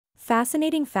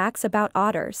Fascinating facts about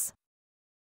otters.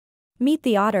 Meet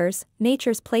the otters,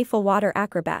 nature's playful water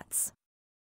acrobats.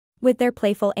 With their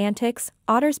playful antics,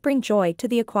 otters bring joy to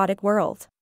the aquatic world.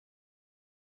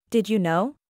 Did you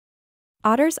know?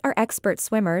 Otters are expert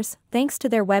swimmers, thanks to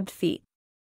their webbed feet.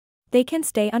 They can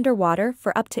stay underwater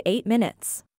for up to 8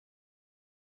 minutes.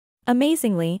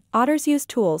 Amazingly, otters use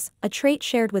tools, a trait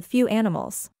shared with few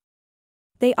animals.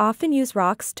 They often use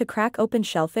rocks to crack open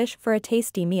shellfish for a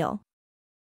tasty meal.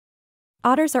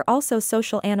 Otters are also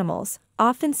social animals,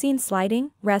 often seen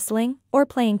sliding, wrestling, or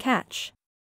playing catch.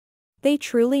 They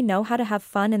truly know how to have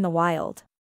fun in the wild.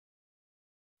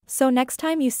 So next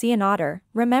time you see an otter,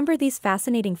 remember these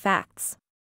fascinating facts.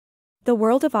 The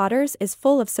world of otters is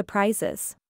full of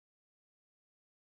surprises.